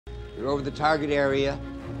You're over the target area.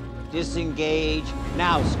 Disengage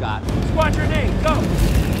now, Scott. Squadron A, go!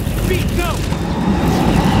 B, go!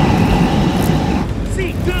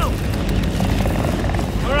 C, go!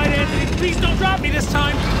 All right, Anthony, please don't drop me this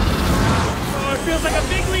time. Oh, it feels like a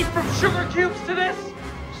big leap from sugar cubes to this.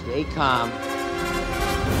 Stay calm.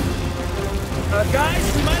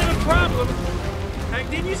 Guys, we might have a problem.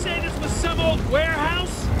 Didn't you say this was some old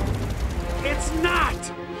warehouse? It's not!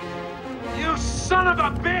 You son of a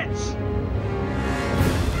bitch!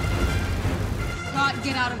 Scott,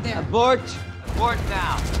 get out of there. Abort! Abort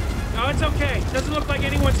now. No, it's okay. Doesn't look like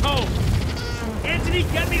anyone's home. Anthony,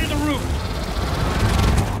 get me to the roof.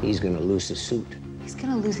 He's gonna lose his suit. He's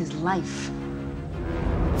gonna lose his life.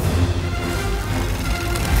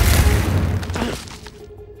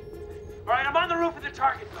 All right, I'm on the roof of the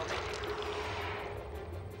target building.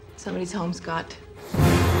 Somebody's home, Scott.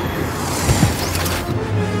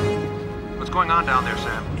 What's going on down there,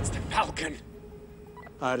 Sam? It's the Falcon.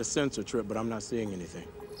 I had a sensor trip, but I'm not seeing anything.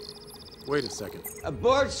 Wait a second.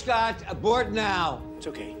 Abort, Scott! Abort now! It's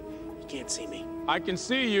okay. He can't see me. I can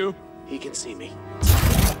see you. He can see me.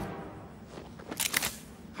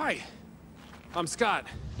 Hi. I'm Scott.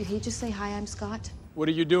 Did he just say, hi, I'm Scott? What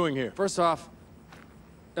are you doing here? First off,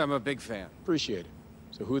 I'm a big fan. Appreciate it.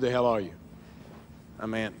 So who the hell are you?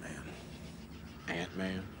 I'm Ant-Man.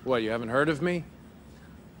 Ant-Man. What, you haven't heard of me?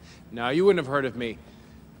 No, you wouldn't have heard of me.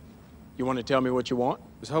 You want to tell me what you want? I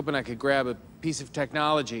was hoping I could grab a piece of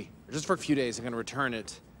technology. Just for a few days, I'm gonna return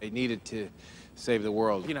it. I need it to save the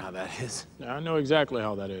world. You know how that is. I know exactly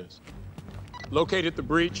how that is. Located the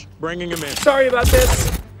breach, bringing him in. Sorry about this.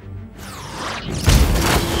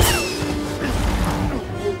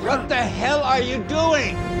 What the hell are you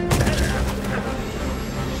doing?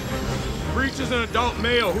 Breach is an adult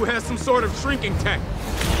male who has some sort of shrinking tech.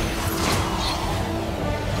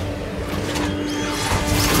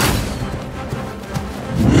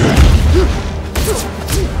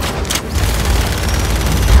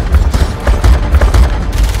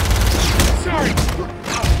 Sorry.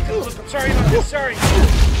 Oh, I'm sorry about this. Sorry.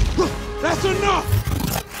 That's enough!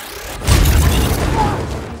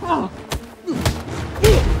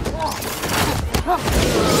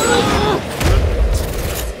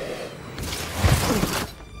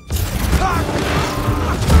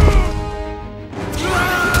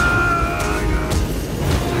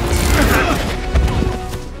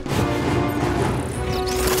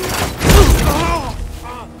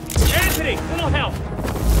 Anthony, little help.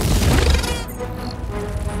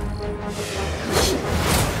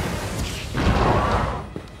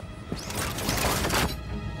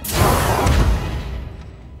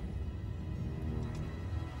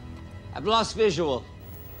 I've lost visual.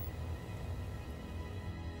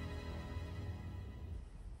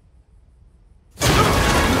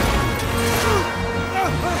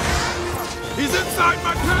 He's inside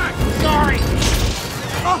my pack! Sorry.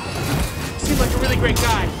 Seems like a really great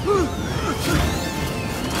guy.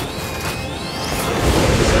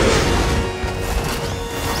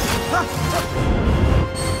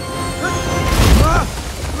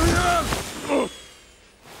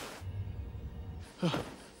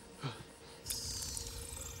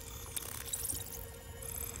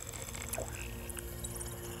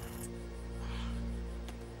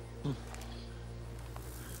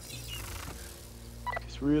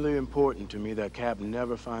 It's really important to me that Cap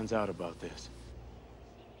never finds out about this.